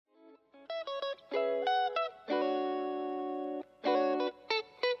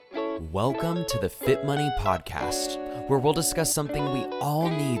Welcome to the Fit Money Podcast, where we'll discuss something we all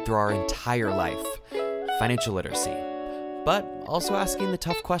need through our entire life, financial literacy, but also asking the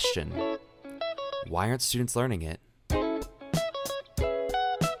tough question, why aren't students learning it?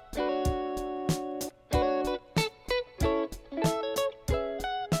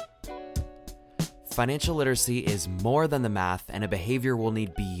 Financial literacy is more than the math and a behavior we'll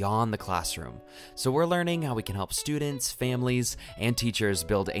need beyond the classroom. So we're learning how we can help students, families, and teachers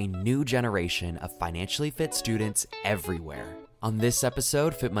build a new generation of financially fit students everywhere. On this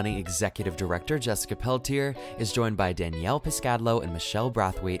episode, Fit Money Executive Director Jessica Pelletier is joined by Danielle Piscadlo and Michelle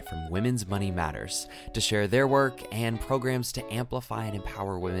Brathwaite from Women's Money Matters to share their work and programs to amplify and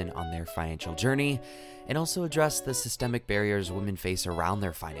empower women on their financial journey, and also address the systemic barriers women face around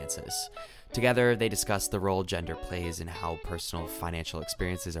their finances. Together, they discuss the role gender plays in how personal financial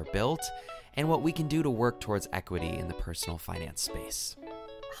experiences are built and what we can do to work towards equity in the personal finance space.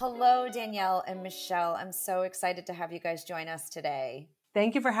 Hello, Danielle and Michelle. I'm so excited to have you guys join us today.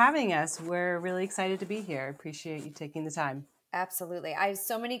 Thank you for having us. We're really excited to be here. Appreciate you taking the time. Absolutely. I have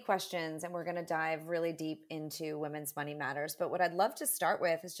so many questions, and we're going to dive really deep into Women's Money Matters. But what I'd love to start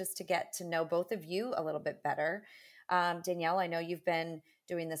with is just to get to know both of you a little bit better. Danielle, I know you've been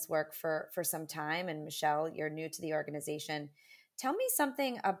doing this work for some time, and Michelle, you're new to the organization. Tell me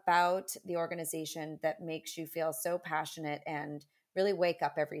something about the organization that makes you feel so passionate and really wake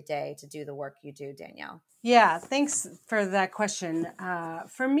up every day to do the work you do, Danielle. Yeah, thanks for that question.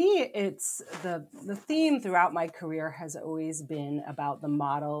 For me, it's the theme throughout my career has always been about the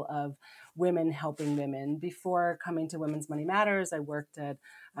model of women helping women. Before coming to Women's Money Matters, I worked at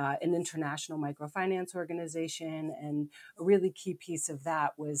an international microfinance organization, and a really key piece of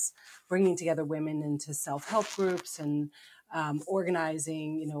that was bringing together women into self-help groups and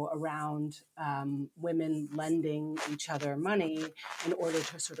organizing, around women lending each other money in order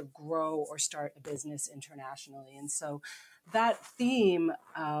to sort of grow or start a business internationally. And so that theme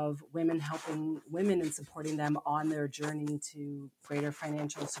of women helping women and supporting them on their journey to greater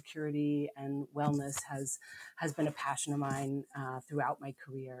financial security and wellness has been a passion of mine throughout my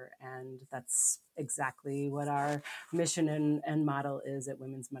career. And that's exactly what our mission and model is at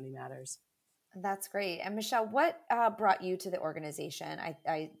Women's Money Matters. That's great. And Michelle, what brought you to the organization?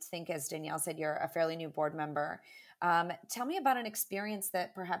 I think, as Danielle said, you're a fairly new board member. Tell me about an experience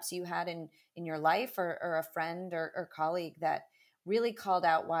that perhaps you had in your life or a friend or colleague that really called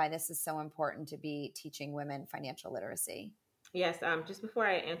out why this is so important to be teaching women financial literacy. Yes, just before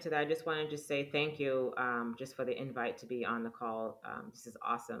I answer that, I just wanted to say thank you just for the invite to be on the call. This is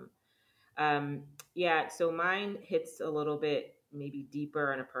awesome. So mine hits a little bit maybe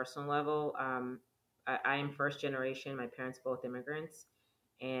deeper on a personal level. I am first generation. My parents both immigrants,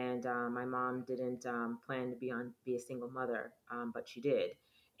 and my mom didn't plan to be a single mother, but she did.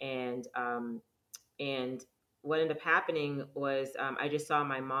 And what ended up happening was I just saw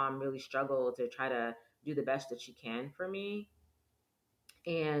my mom really struggle to try to do the best that she can for me,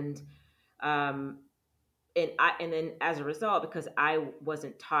 and then as a result, because I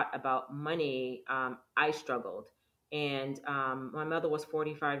wasn't taught about money, I struggled. And my mother was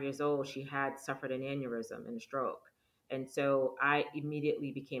 45 years old. She had suffered an aneurysm and a stroke. And so I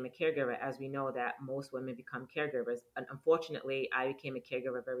immediately became a caregiver. As we know that most women become caregivers. And unfortunately, I became a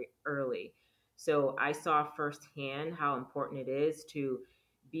caregiver very early. So I saw firsthand how important it is to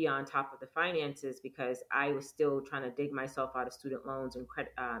be on top of the finances, because I was still trying to dig myself out of student loans and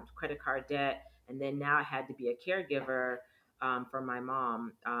credit card debt. And then now I had to be a caregiver for my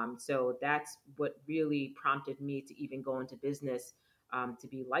mom. So that's what really prompted me to even go into business, to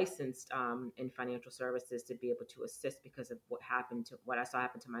be licensed in financial services, to be able to assist because of what I saw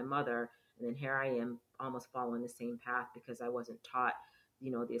happen to my mother. And then here I am almost following the same path because I wasn't taught,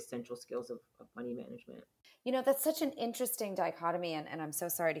 the essential skills of money management. That's such an interesting dichotomy. And I'm so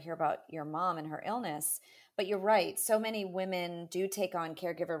sorry to hear about your mom and her illness. But you're right. So many women do take on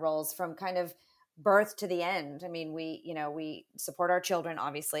caregiver roles from kind of birth to the end. I mean, we support our children,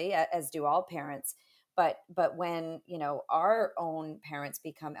 obviously, as do all parents. But when, our own parents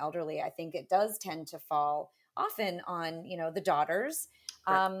become elderly, I think it does tend to fall often on, the daughters.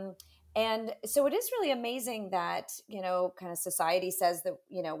 And so it is really amazing that, kind of society says that,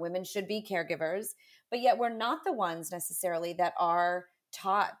 women should be caregivers, but yet we're not the ones necessarily that are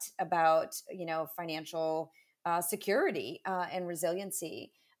taught about, financial security and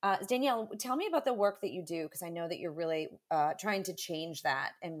resiliency. Danielle, tell me about the work that you do, because I know that you're really trying to change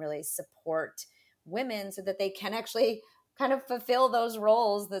that and really support women so that they can actually kind of fulfill those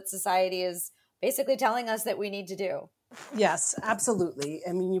roles that society is basically telling us that we need to do. Yes, absolutely.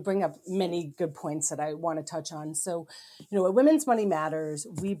 I mean, you bring up many good points that I want to touch on. So, at Women's Money Matters,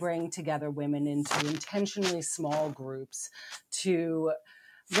 we bring together women into intentionally small groups to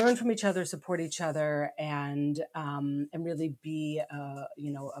learn from each other, support each other, and really be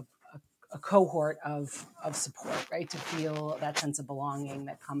a cohort of support, right? To feel that sense of belonging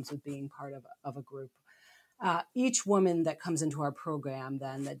that comes with being part of a group. Each woman that comes into our program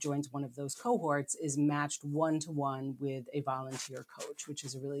then that joins one of those cohorts is matched one-to-one with a volunteer coach, which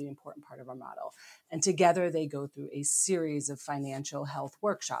is a really important part of our model. And together they go through a series of financial health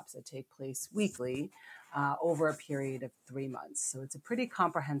workshops that take place weekly over a period of 3 months. So it's a pretty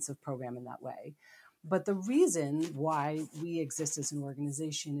comprehensive program in that way. But the reason why we exist as an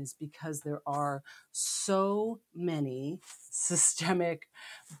organization is because there are so many systemic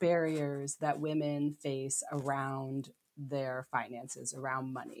barriers that women face around their finances,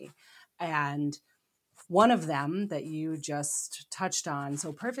 around money. And one of them that you just touched on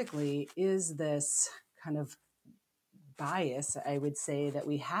so perfectly is this kind of bias, I would say, that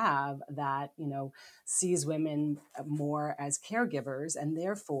we have that, sees women more as caregivers. And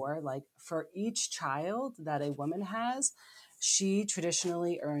therefore, like for each child that a woman has, she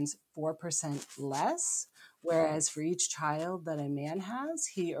traditionally earns 4% less. Whereas for each child that a man has,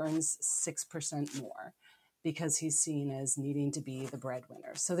 he earns 6% more because he's seen as needing to be the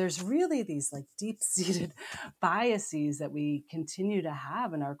breadwinner. So there's really these like deep-seated biases that we continue to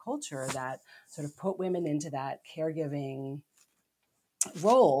have in our culture that sort of put women into that caregiving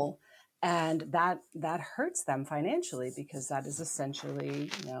role, and that hurts them financially because that is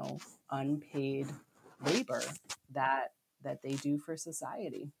essentially unpaid labor that they do for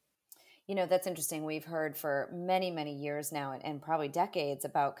society. That's interesting. We've heard for many, many years now and probably decades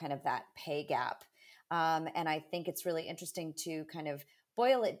about kind of that pay gap. And I think it's really interesting to kind of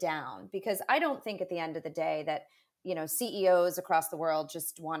boil it down, because I don't think at the end of the day that, CEOs across the world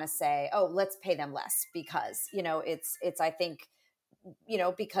just want to say, oh, let's pay them less because, I think,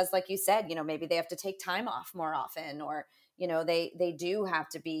 because like you said, maybe they have to take time off more often, or, they do have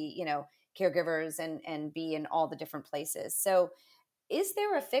to be, caregivers and be in all the different places. So, is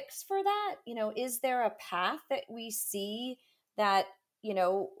there a fix for that? Is there a path that we see that,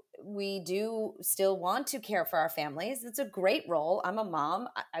 we do still want to care for our families? It's a great role. I'm a mom.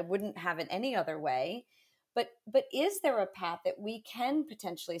 I wouldn't have it any other way. But is there a path that we can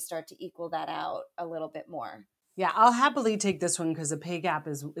potentially start to equal that out a little bit more? Yeah, I'll happily take this one because the pay gap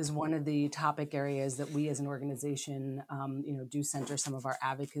is one of the topic areas that we as an organization, do center some of our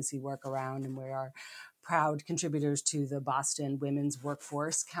advocacy work around, and we are proud contributors to the Boston Women's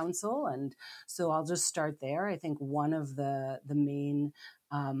Workforce Council. And so I'll just start there. I think one of the main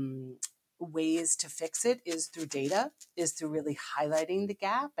ways to fix it is through data, is through really highlighting the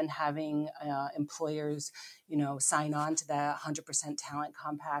gap and having employers, sign on to the 100% Talent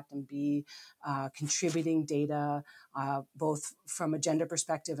Compact and be contributing data, both from a gender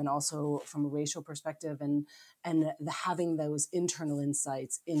perspective and also from a racial perspective, and having those internal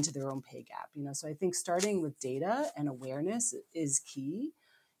insights into their own pay gap. So I think starting with data and awareness is key.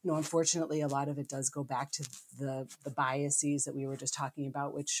 Unfortunately, a lot of it does go back to the biases that we were just talking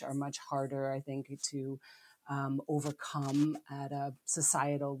about, which are much harder, I think, to overcome at a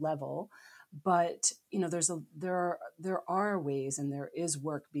societal level. But there are ways, and there is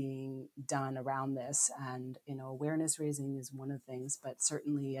work being done around this, and awareness raising is one of the things. But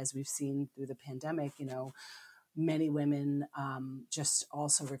certainly, as we've seen through the pandemic, many women just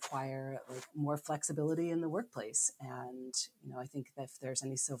also require like more flexibility in the workplace. And, I think that if there's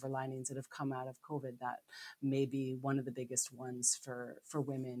any silver linings that have come out of COVID, that may be one of the biggest ones for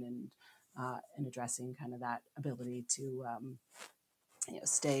women, and in addressing kind of that ability to,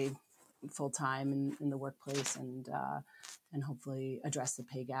 stay full time in the workplace, and hopefully address the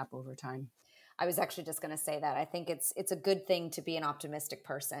pay gap over time. I was actually just going to say that I think it's a good thing to be an optimistic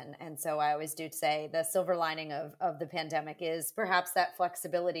person. And so I always do say the silver lining of the pandemic is perhaps that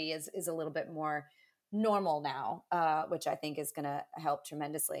flexibility is a little bit more normal now, which I think is going to help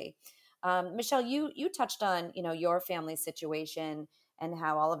tremendously. Michelle, you touched on, your family situation and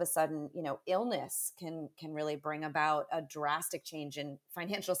how all of a sudden, illness can really bring about a drastic change in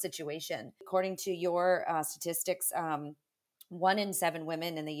financial situation. According to your statistics, 1 in 7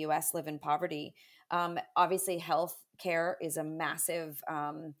 women in the US live in poverty. Obviously, health care is a massive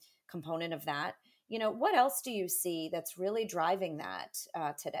component of that. What else do you see that's really driving that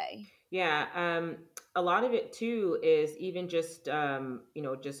today? Yeah, a lot of it too is even just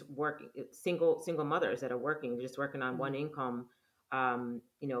just working, single mothers that are working, just working on one income.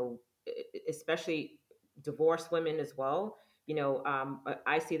 Especially divorced women as well.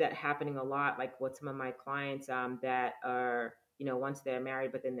 I see that happening a lot, like with some of my clients that are, once they're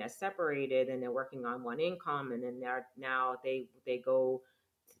married, but then they're separated and they're working on one income, and then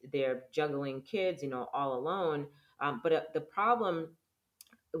they're juggling kids, all alone. But the problem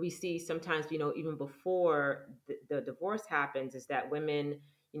we see sometimes, even before the divorce happens, is that women,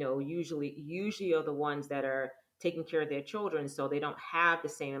 usually are the ones that are taking care of their children, so they don't have the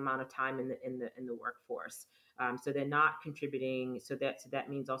same amount of time in the workforce. So they're not contributing. So that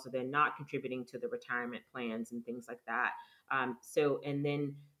means also they're not contributing to the retirement plans and things like that. And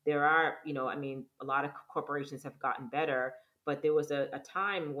then there are, a lot of corporations have gotten better, but there was a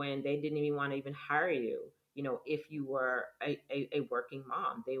time when they didn't even want to even hire you, if you were a working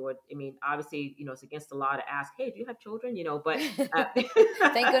mom. They would, obviously, it's against the law to ask, hey, do you have children? But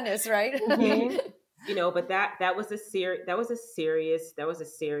thank goodness, right? Mhm. But that was a serious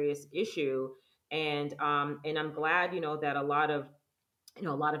issue. And I'm glad, that a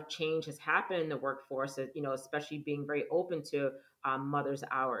lot of change has happened in the workforce, especially being very open to mother's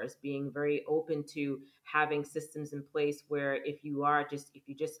hours, being very open to having systems in place where if you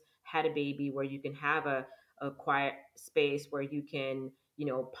just had a baby, where you can have a quiet space where you can,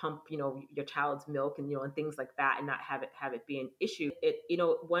 pump, your child's milk and things like that, and not have it be an issue.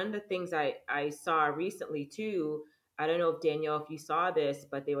 One of the things I saw recently too, I don't know if Danielle, if you saw this,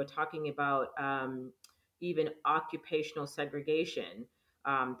 but they were talking about even occupational segregation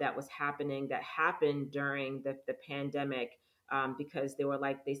that happened during the pandemic, because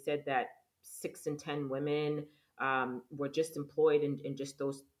they said that 6 in 10 women were just employed in just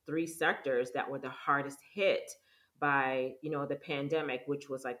those three sectors that were the hardest hit by the pandemic, which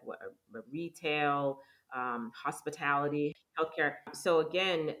was like retail, hospitality, healthcare. So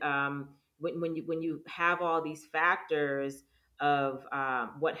again, when you have all these factors of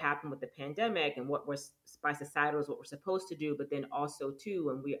what happened with the pandemic and what was by societals, what we're supposed to do, but then also too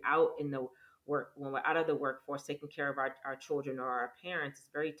when we're out of the workforce taking care of our children or our parents, it's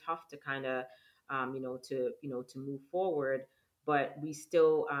very tough to kind of to move forward. But we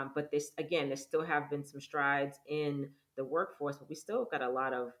still but this again, there still have been some strides in the workforce, but we still got a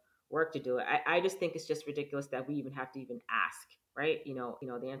lot of work to do. I just think it's just ridiculous that we even have to even ask, right?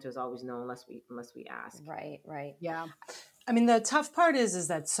 The answer is always no unless we ask. Right. Yeah. I mean, the tough part is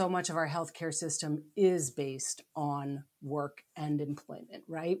that so much of our healthcare system is based on work and employment,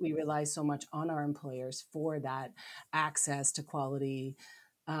 right? We rely so much on our employers for that access to quality,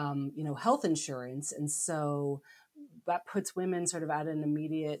 health insurance. And so that puts women sort of at an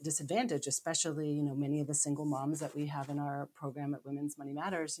immediate disadvantage, especially, many of the single moms that we have in our program at Women's Money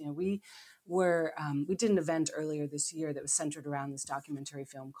Matters. We did an event earlier this year that was centered around this documentary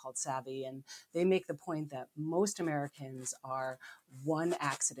film called Savvy. And they make the point that most Americans are one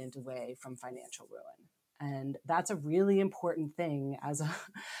accident away from financial ruin. And that's a really important thing as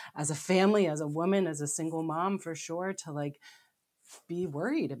a family, as a woman, as a single mom, for sure, to be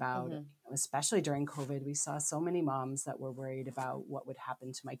worried about. Especially during COVID, we saw so many moms that were worried about what would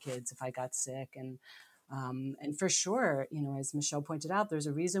happen to my kids if I got sick. And for sure, as Michelle pointed out, there's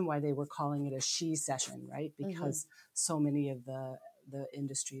a reason why they were calling it a she session, right? Because so many of the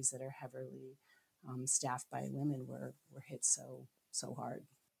industries that are heavily staffed by women were hit so hard.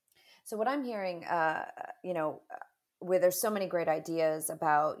 So what I'm hearing, where there's so many great ideas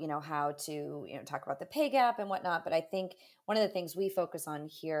about, how to, talk about the pay gap and whatnot. But I think one of the things we focus on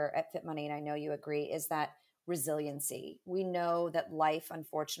here at Fit Money, and I know you agree, is that resiliency. We know that life,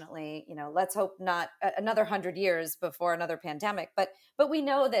 unfortunately, let's hope not another 100 years before another pandemic, but we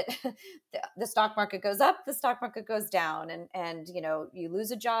know that the stock market goes up, the stock market goes down, and you lose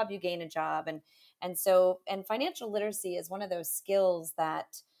a job, you gain a job. And financial literacy is one of those skills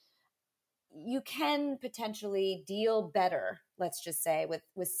that you can potentially deal better, let's just say, with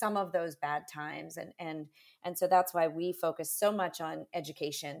some of those bad times. And so that's why we focus so much on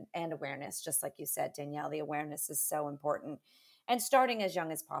education and awareness. Just like you said, Danielle, the awareness is so important, and starting as young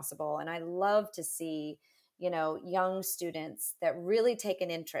as possible. And I love to see, young students that really take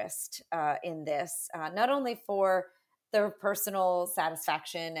an interest in this, not only for their personal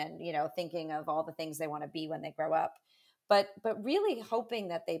satisfaction and, thinking of all the things they want to be when they grow up, but really hoping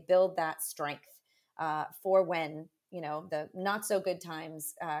that they build that strength for when, the not so good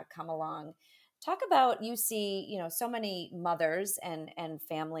times come along. Talk about, you see, so many mothers and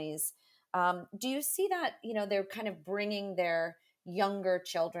families. Do you see that, they're kind of bringing their younger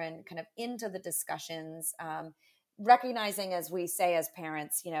children kind of into the discussions, recognizing, as we say as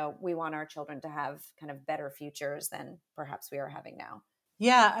parents, we want our children to have kind of better futures than perhaps we are having now?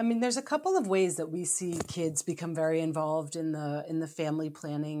 Yeah, I mean, there's a couple of ways that we see kids become very involved in the family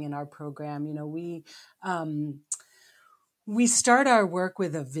planning in our program. We start our work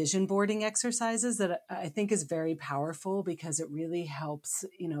with a vision boarding exercises that I think is very powerful because it really helps,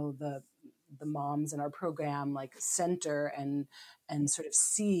 the moms in our program like center and sort of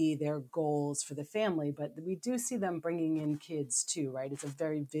see their goals for the family. But we do see them bringing in kids too, right? It's a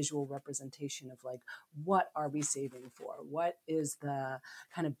very visual representation of like, what are we saving for? What is the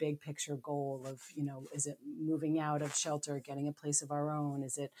kind of big picture goal of, is it moving out of shelter, getting a place of our own?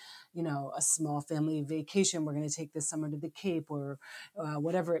 Is it, a small family vacation we're going to take this summer to the Cape, or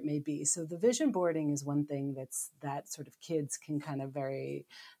whatever it may be. So the vision boarding is one thing that sort of kids can kind of very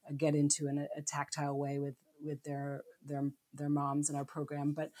get into in a tactile way with their moms in our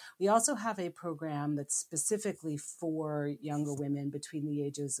program. But we also have a program that's specifically for younger women between the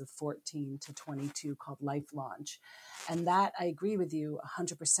ages of 14 to 22 called Life Launch. And that, I agree with you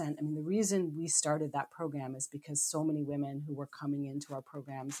 100%. I mean, the reason we started that program is because so many women who were coming into our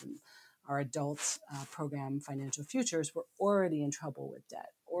programs and our adult program, Financial Futures, were already in trouble with debt,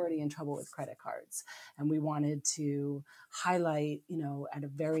 already in trouble with credit cards. And we wanted to highlight, at a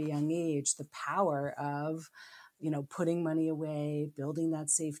very young age, the power of, putting money away, building that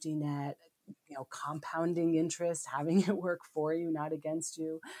safety net, compounding interest, having it work for you, not against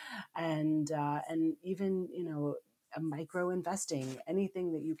you. And even, a micro investing,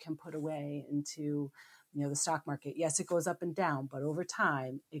 anything that you can put away into the stock market. Yes, it goes up and down, but over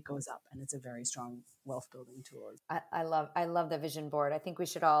time it goes up, and it's a very strong wealth building tool. I love the vision board. I think we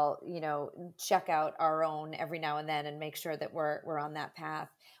should all, check out our own every now and then and make sure that we're on that path.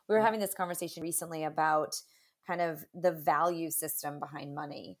 We were having this conversation recently about kind of the value system behind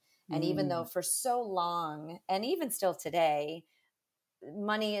money. And even though for so long, and even still today,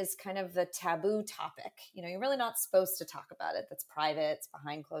 money is kind of the taboo topic, you're really not supposed to talk about it. That's private, it's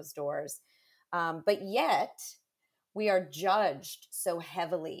behind closed doors. But yet we are judged so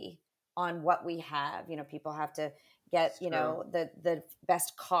heavily on what we have. People have to get, the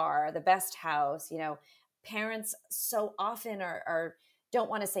best car, the best house. Parents so often are don't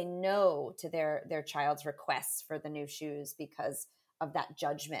want to say no to their child's requests for the new shoes because of that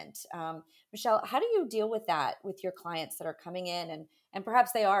judgment. Michelle, how do you deal with that with your clients that are coming in and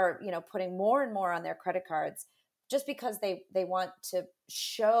perhaps they are, putting more and more on their credit cards just because they want to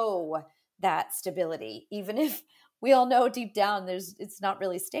show that stability, even if we all know deep down it's not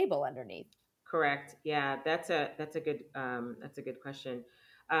really stable underneath? Correct. Yeah, that's a good question.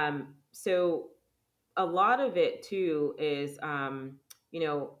 So a lot of it too is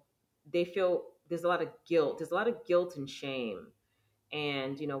they feel there's a lot of guilt. There's a lot of guilt and shame.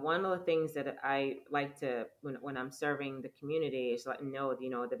 And one of the things that I like to when I'm serving the community is let them know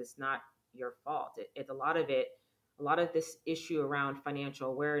that it's not your fault. It's a lot of this issue around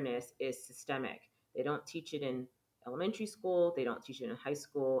financial awareness is systemic. They don't teach it in elementary school. They don't teach it in high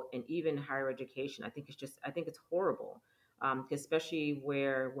school, and even higher education. I think it's horrible, especially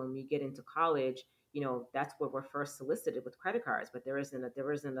when we get into college. That's where we're first solicited with credit cards, but there isn't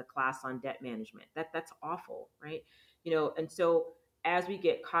a class on debt management. That's awful, right? And so as we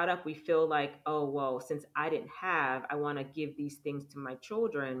get caught up, we feel like, oh, well, since I didn't have, I want to give these things to my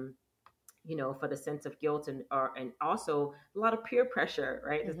children, for the sense of guilt and also a lot of peer pressure,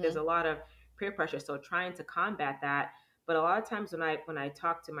 right? Mm-hmm. There's a lot of peer pressure. So trying to combat that. But a lot of times when I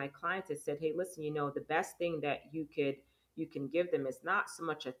talk to my clients, I said, hey, listen, the best thing that you can give them is not so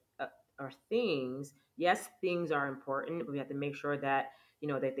much are things. Yes, things are important, but we have to make sure that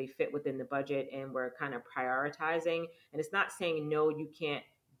that they fit within the budget and we're kind of prioritizing. And it's not saying no, you can't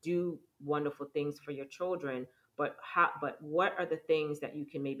do wonderful things for your children, but what are the things that you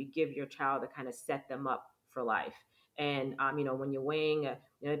can maybe give your child to kind of set them up for life? And when you're weighing,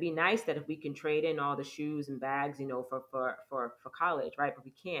 it'd be nice that if we can trade in all the shoes and bags, for college, right? But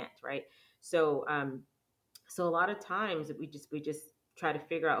we can't, right? So so a lot of times we just try to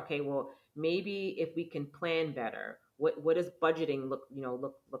figure out, okay, well, maybe if we can plan better, what does budgeting look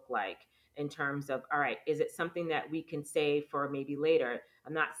like in terms of, all right, is it something that we can save for maybe later?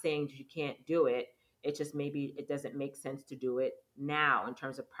 I'm not saying you can't do it. It's just maybe it doesn't make sense to do it now in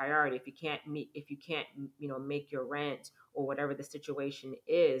terms of priority. If you can't make your rent or whatever the situation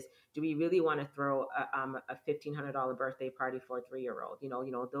is, do we really want to throw a $1,500 birthday party for a 3-year-old?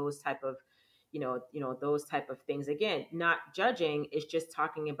 Those type of those type of things. Again, not judging, it's just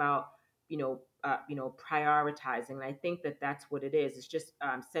talking about prioritizing. And I think that that's what it is. It's just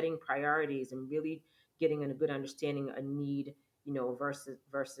setting priorities and really getting a good understanding a need versus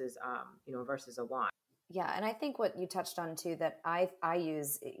a want. Yeah, and I think what you touched on too that I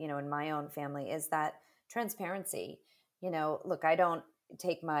use, in my own family is that transparency. Look, I don't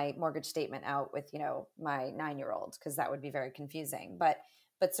take my mortgage statement out with, my 9-year-old because that would be very confusing. But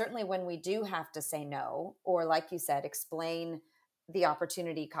But certainly when we do have to say no, or like you said, explain the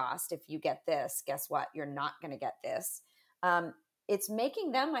opportunity cost. If you get this, guess what? You're not going to get this. It's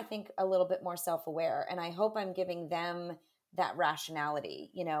making them, I think, a little bit more self-aware. And I hope I'm giving them that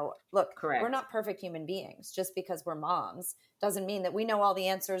rationality. Look, we're Correct. not perfect human beings. Just because we're moms doesn't mean that we know all the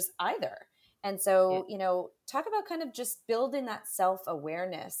answers either. And Yeah. so, talk about kind of just building that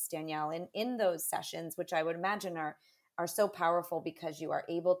self-awareness, Danielle, in those sessions, which I would imagine are so powerful because you are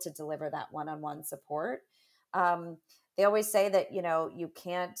able to deliver that one-on-one support. They always say that, you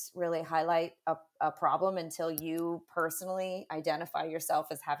can't really highlight a problem until you personally identify yourself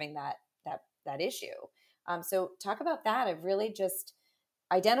as having that issue. So talk about that. Of really just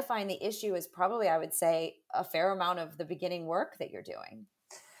identifying the issue is probably, I would say, a fair amount of the beginning work that you're doing.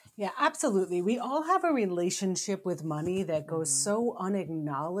 Yeah, absolutely. We all have a relationship with money that goes Mhm. so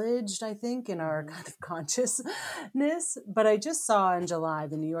unacknowledged, I think, in our Mhm. kind of consciousness. But I just saw in July,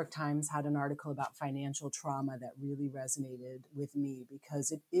 the New York Times had an article about financial trauma that really resonated with me because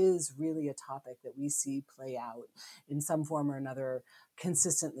it is really a topic that we see play out in some form or another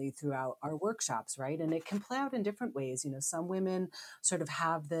consistently throughout our workshops, right? And it can play out in different ways. Some women sort of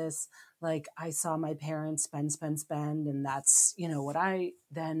have this, like, I saw my parents spend, and that's, what I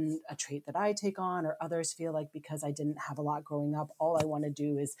then a trait that I take on, or others feel like because I didn't have a lot growing up, all I want to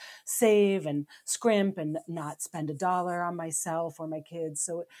do is save and scrimp and not spend a dollar on myself or my kids.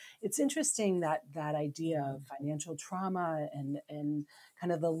 So it's interesting that idea of financial trauma and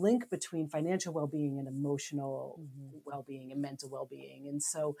kind of the link between financial well-being and emotional well-being and mental well-being. And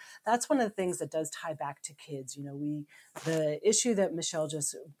so that's one of the things that does tie back to kids. The issue that Michelle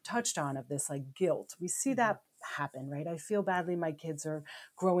just touched on of this, like, guilt, we see that happen, right? I feel badly my kids are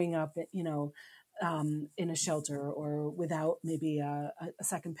growing up, in a shelter or without maybe a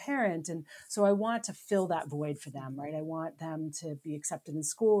second parent. And so I want to fill that void for them, right? I want them to be accepted in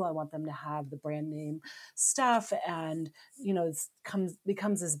school. I want them to have the brand name stuff. And, it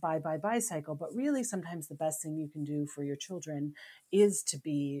becomes this buy cycle. But really, sometimes the best thing you can do for your children is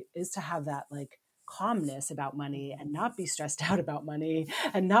to have that, like, calmness about money and not be stressed out about money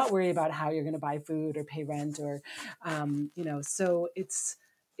and not worry about how you're going to buy food or pay rent or, so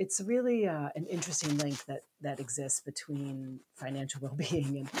it's really an interesting link that exists between financial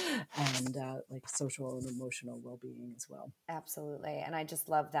well-being and like social and emotional well-being as well. Absolutely. And I just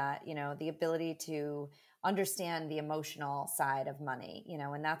love that, the ability to understand the emotional side of money,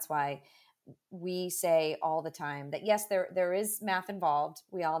 and that's why we say all the time that yes, there is math involved.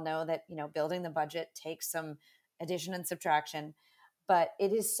 We all know that, building the budget takes some addition and subtraction, but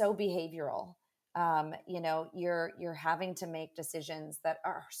it is so behavioral. You're having to make decisions that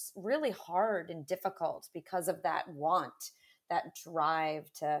are really hard and difficult because of that want, that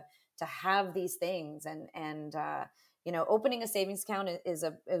drive to have these things. And opening a savings account is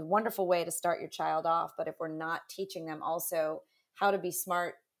a wonderful way to start your child off. But if we're not teaching them also how to be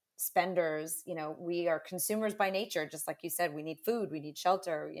smart spenders, we are consumers by nature. Just like you said, we need food, we need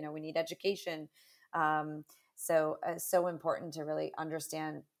shelter, we need education. So important to really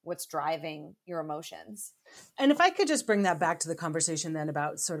understand what's driving your emotions. And if I could just bring that back to the conversation then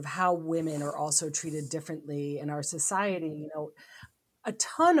about sort of how women are also treated differently in our society, a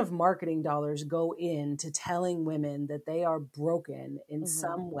ton of marketing dollars go into telling women that they are broken in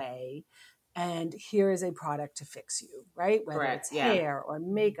some way. And here is a product to fix you, right? Whether Correct. it's Yeah. hair or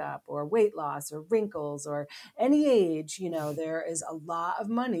makeup or weight loss or wrinkles or any age, there is a lot of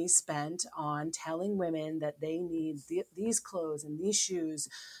money spent on telling women that they need these clothes and these shoes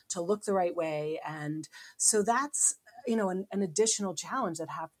to look the right way. And so that's, an additional challenge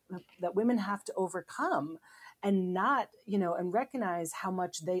that women have to overcome, and not, and recognize how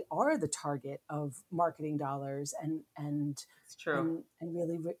much they are the target of marketing dollars and It's true. and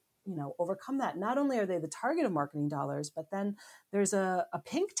really overcome that. Not only are they the target of marketing dollars, but then there's a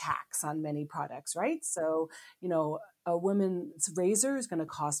pink tax on many products, right? So, a woman's razor is going to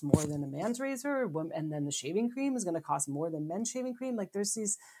cost more than a man's razor, and then the shaving cream is going to cost more than men's shaving cream. Like, there's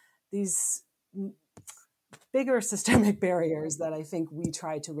these bigger systemic barriers that I think we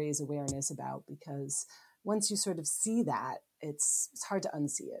try to raise awareness about, because once you sort of see that, it's hard to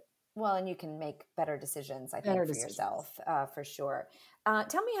unsee it. Well, and you can make better decisions, I think, for yourself, for sure.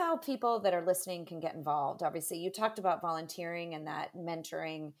 Tell me how people that are listening can get involved. Obviously, you talked about volunteering and that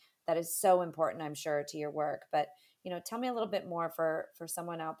mentoring that is so important, I'm sure, to your work. But, tell me a little bit more for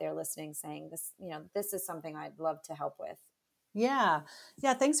someone out there listening saying this, this is something I'd love to help with. Yeah.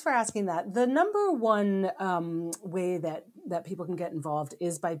 Yeah. Thanks for asking that. The number one way that people can get involved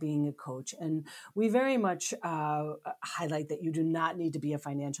is by being a coach. And we very much highlight that you do not need to be a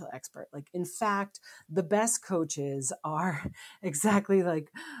financial expert. Like, in fact, the best coaches are exactly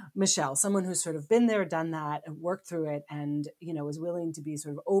like Michelle, someone who's sort of been there, done that, and worked through it, and, is willing to be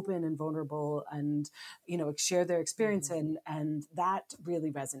sort of open and vulnerable and, share their experience. And that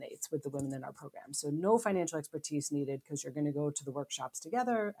really resonates with the women in our program. So no financial expertise needed, because you're going to go to the workshops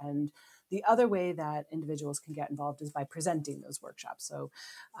together. And the other way that individuals can get involved is by presenting those workshops. So,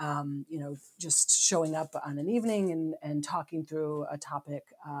 just showing up on an evening and talking through a topic.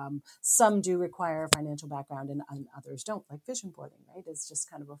 Some do require a financial background, and others don't, like vision boarding, right? It's just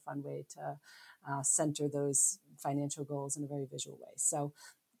kind of a fun way to center those financial goals in a very visual way. So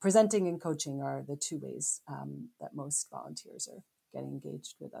presenting and coaching are the two ways that most volunteers are getting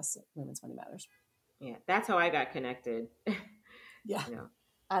engaged with us at Women's Money Matters. Yeah, that's how I got connected. Yeah.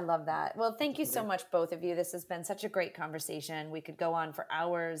 I love that. Well, thank you so much, both of you. This has been such a great conversation. We could go on for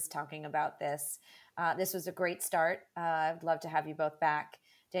hours talking about this. This was a great start. I'd love to have you both back.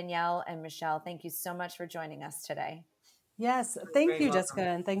 Danielle and Michelle, thank you so much for joining us today. Yes. Thank you, Jessica.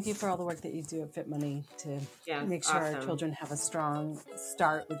 And thank you for all the work that you do at Fit Money to make sure our children have a strong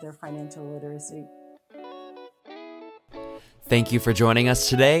start with their financial literacy. Thank you for joining us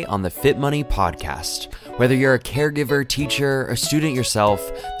today on the Fit Money podcast. Whether you're a caregiver, teacher, or student yourself,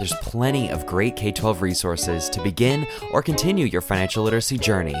 there's plenty of great K-12 resources to begin or continue your financial literacy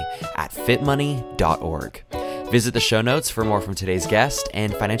journey at fitmoney.org. Visit the show notes for more from today's guest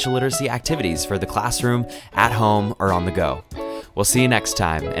and financial literacy activities for the classroom, at home, or on the go. We'll see you next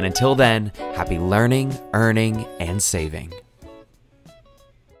time, and until then, happy learning, earning, and saving.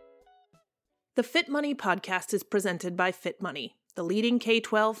 The Fit Money podcast is presented by Fit Money, the leading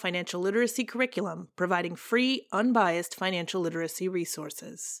K-12 financial literacy curriculum, providing free, unbiased financial literacy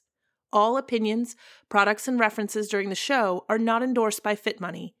resources. All opinions, products, and references during the show are not endorsed by Fit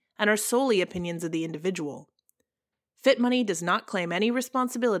Money and are solely opinions of the individual. Fit Money does not claim any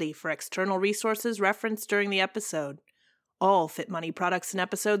responsibility for external resources referenced during the episode. All Fit Money products and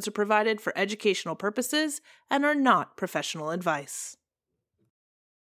episodes are provided for educational purposes and are not professional advice.